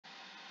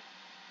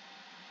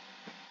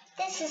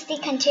This is the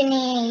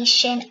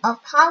continuation of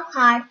how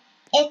hard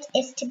it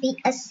is to be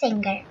a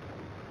singer.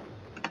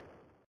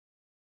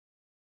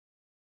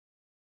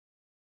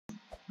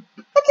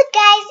 What's up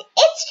guys,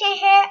 it's Jay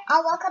here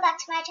and welcome back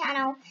to my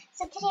channel.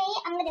 So today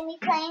I'm going to be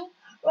playing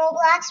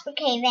Roblox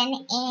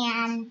Brookhaven,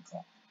 and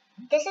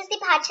this is the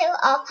part 2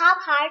 of how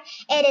hard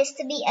it is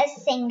to be a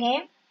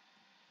singer.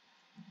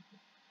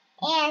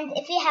 And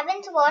if you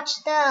haven't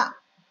watched the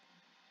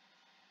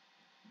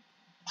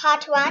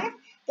part 1,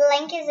 the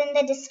link is in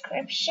the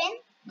description.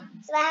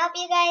 So I hope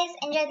you guys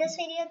enjoyed this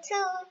video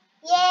too.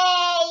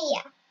 Yay!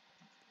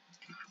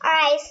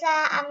 Alright, so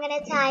I'm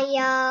gonna tell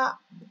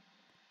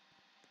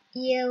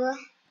you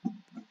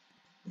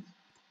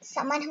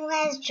someone who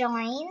has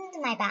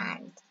joined my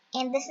band.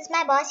 And this is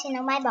my boss. You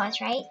know my boss,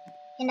 right?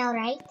 You know,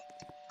 right?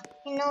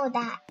 You know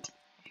that.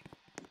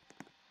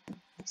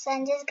 So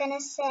I'm just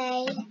gonna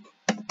say,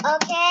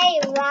 okay,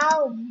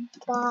 wow,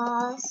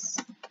 boss.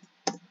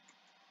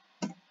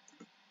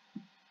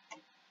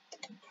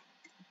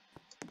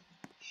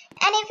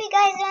 And if you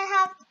guys don't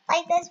have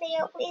liked this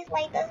video, please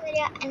like this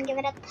video and give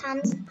it a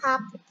thumbs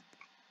up.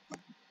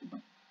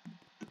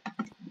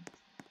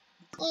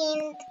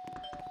 And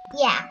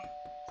yeah,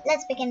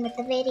 let's begin with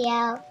the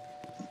video.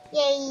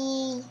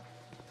 Yay!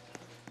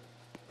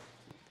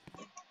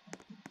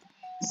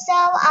 So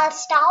I'll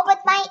start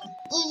with my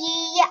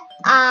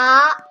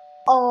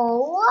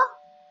E-A-O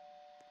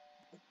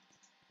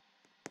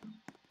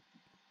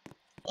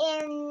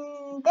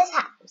in this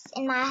house,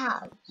 in my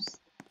house.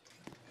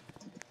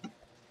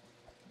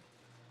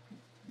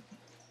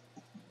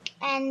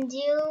 And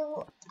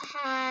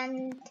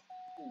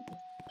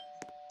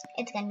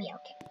it's gonna be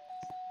okay.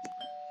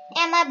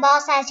 And my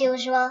boss as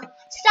usual,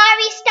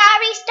 Starry,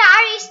 Starry,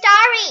 Starry,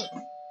 Starry.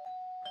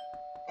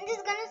 I'm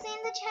just gonna say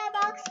in the chat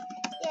box,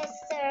 yes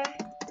sir.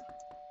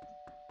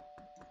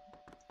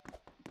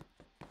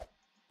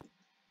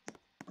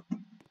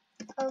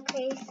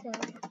 Okay, sir.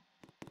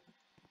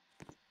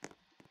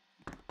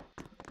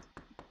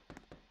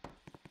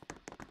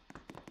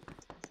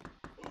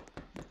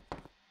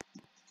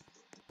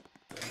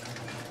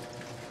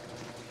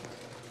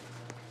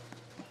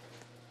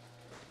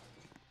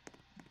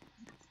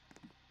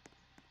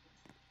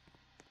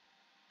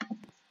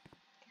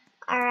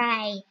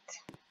 Alright.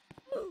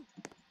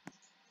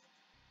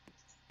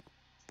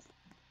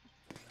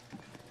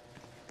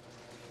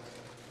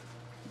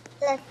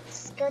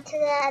 Let's go to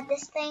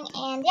this thing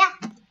and yeah.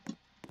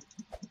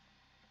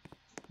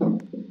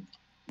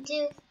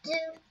 Do do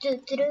do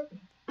do do.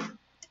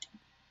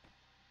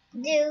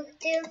 Do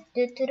do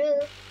do do do.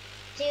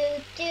 Do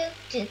do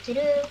do do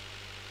do.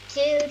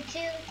 Do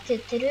do do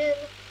do do.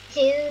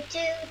 Do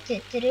do do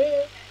do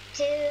do.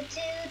 Do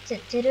do do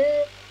do do.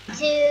 Do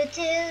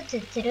do do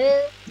do do.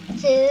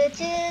 Do do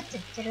do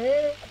do do.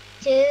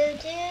 Do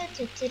do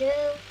do do do.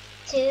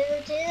 Do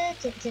do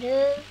do do do.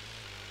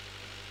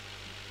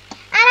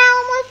 And I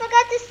almost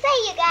forgot to say,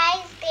 you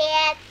guys,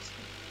 that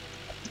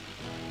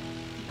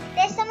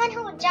there's someone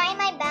who joined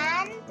my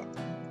band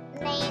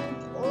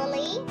named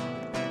Lily.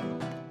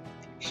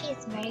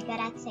 She's very good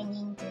at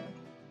singing, dude.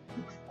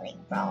 Like,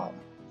 bro.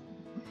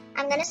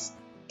 I'm gonna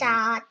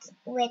start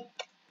with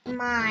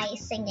my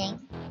singing.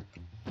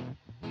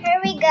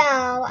 Here we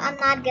go. I'm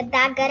not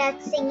that good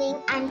at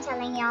singing, I'm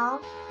telling y'all.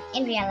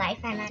 In real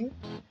life, I mean.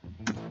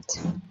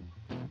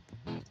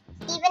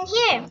 Even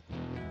here.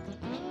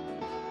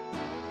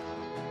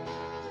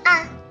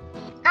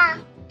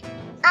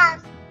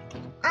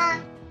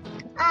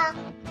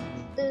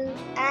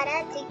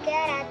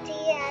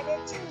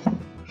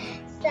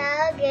 So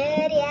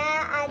good,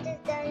 yeah, I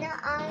just don't know,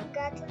 I've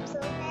got so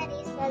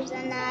many steps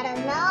and I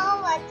don't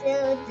know what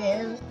to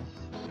do.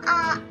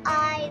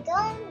 I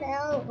don't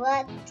know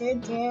what to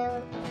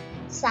do.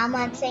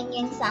 Someone's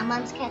singing,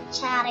 someone's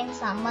chatting,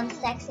 someone's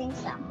texting,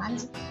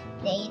 someone's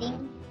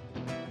dating.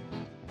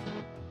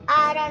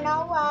 I don't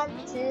know what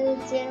to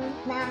do,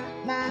 nah,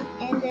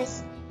 in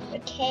this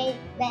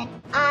Brookhaven.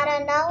 I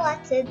don't know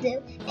what to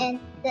do in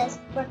this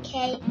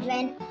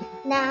Brookhaven.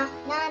 Nah.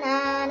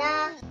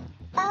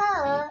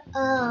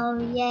 Oh,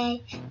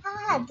 yay.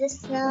 I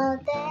just know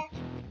that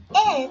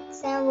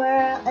it's a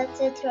world, it's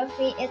a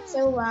trophy, it's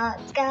a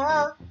world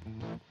go.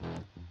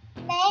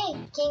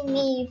 Making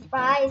me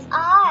fries,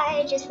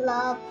 I just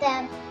love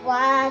them.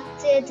 What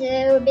to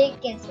do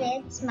because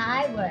it's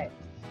my word.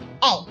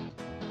 Hey.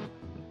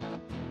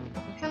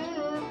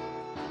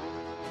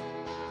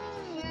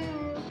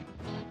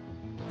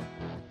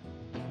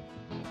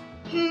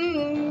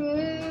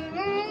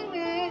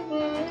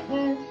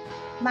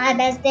 My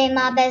best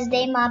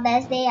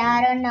day,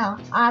 I don't know.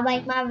 I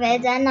like my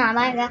vids and I'm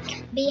gonna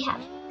be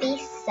happy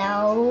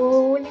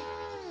soon.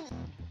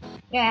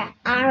 Yeah,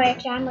 I'm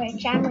rich, girl,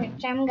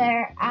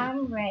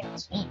 I'm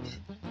rich.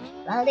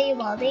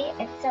 Waldy,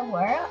 it's a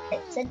world,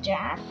 it's a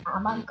jam.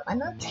 I'm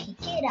gonna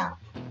take it up.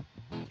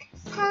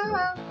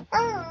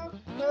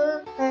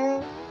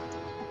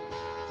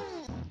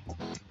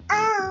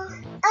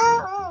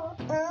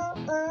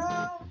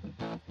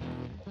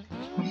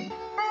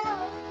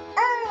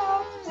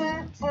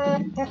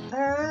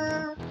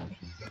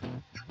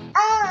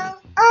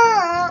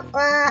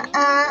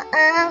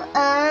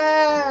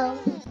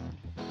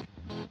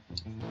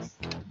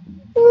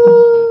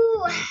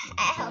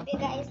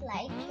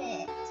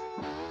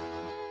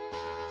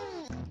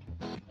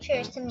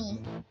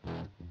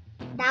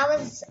 That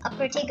was a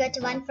pretty good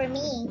one for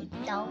me,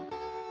 though.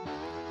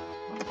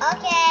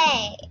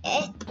 Okay,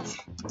 it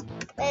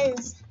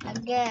was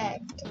good.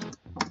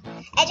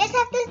 I just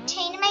have to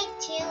change my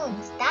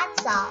tunes,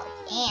 that's all.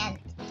 And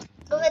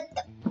go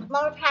with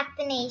more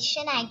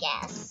procrastination, I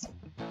guess.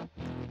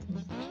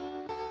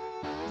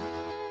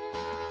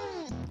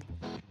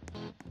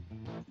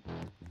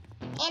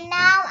 And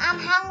now I'm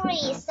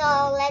hungry,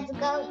 so let's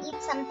go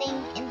eat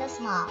something in the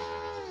mall.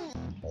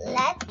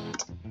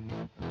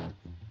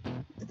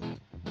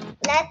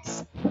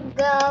 Let's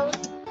go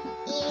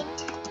eat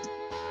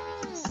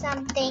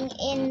something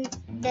in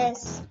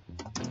this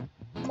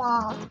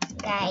mall,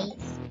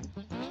 guys.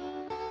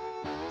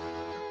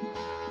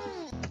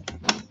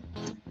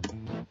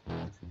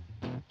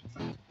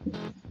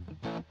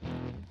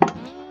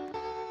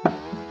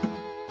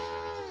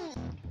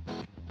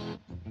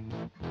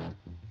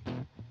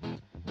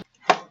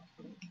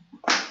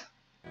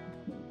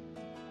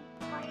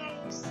 What are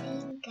you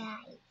saying,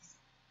 guys?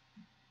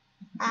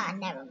 Ah,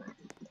 never mind.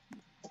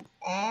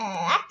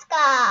 Let's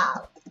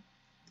go.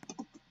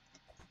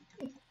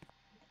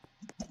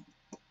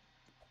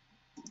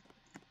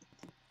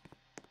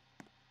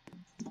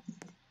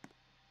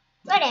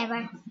 Whatever.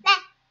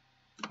 Nah.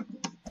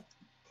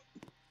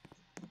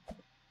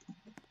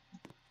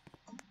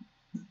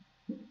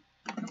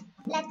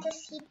 Let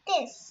us eat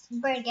this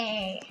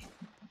burger.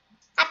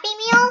 Happy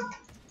Meal?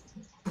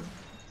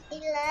 I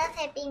love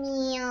Happy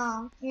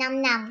Meal.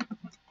 Num num.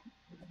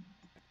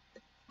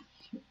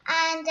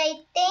 And I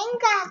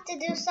think I have to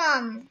do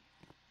some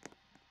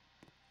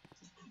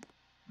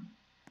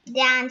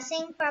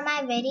dancing for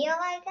my video,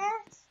 I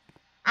guess.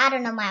 I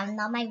don't know,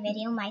 not my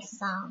video, my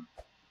song.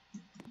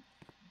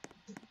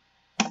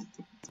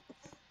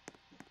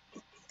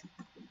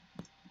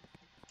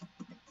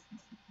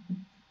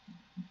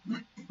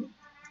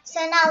 So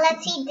now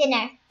let's eat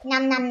dinner.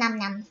 Num num num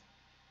num.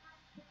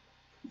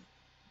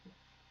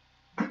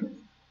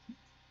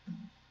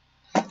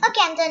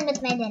 Okay, I'm done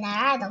with my dinner.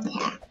 I don't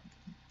care.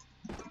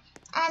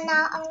 And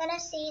now I'm gonna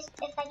see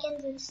if I can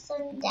do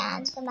some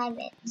dance for my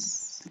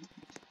bits.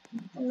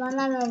 And one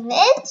of my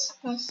bits,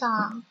 my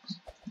songs.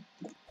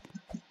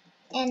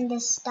 In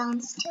this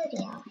dance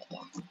studio, I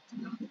guess.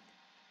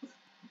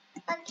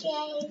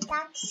 Okay,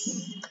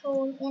 that's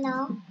cool, you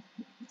know.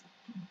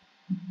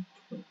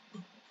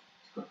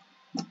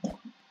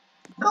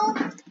 Cool.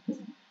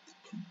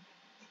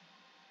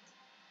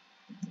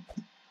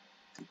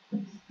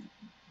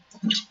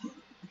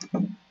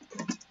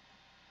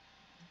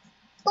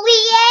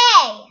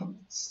 Plie!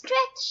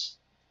 Stretch!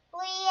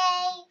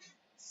 Plie!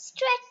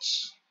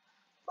 Stretch!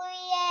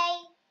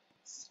 Plie!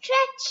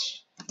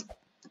 Stretch!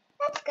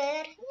 That's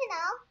good, you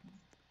know.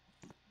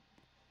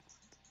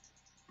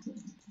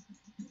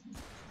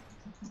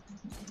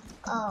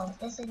 Oh,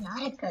 this is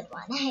not a good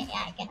one.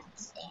 I cannot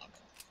stand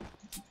it.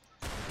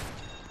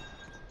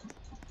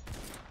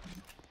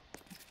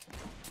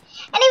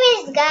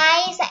 Anyways,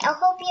 guys, I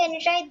hope you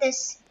enjoyed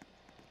this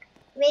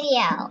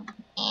video.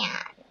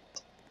 And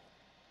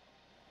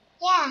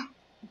yeah,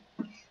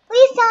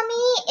 please tell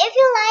me if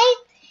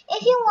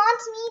you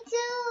want me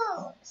to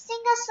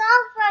sing a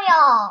song for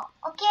y'all.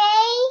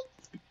 Okay?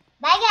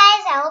 Bye,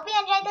 guys. I hope you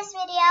enjoyed this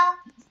video.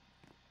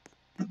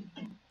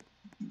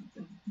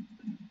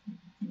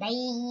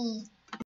 Bye.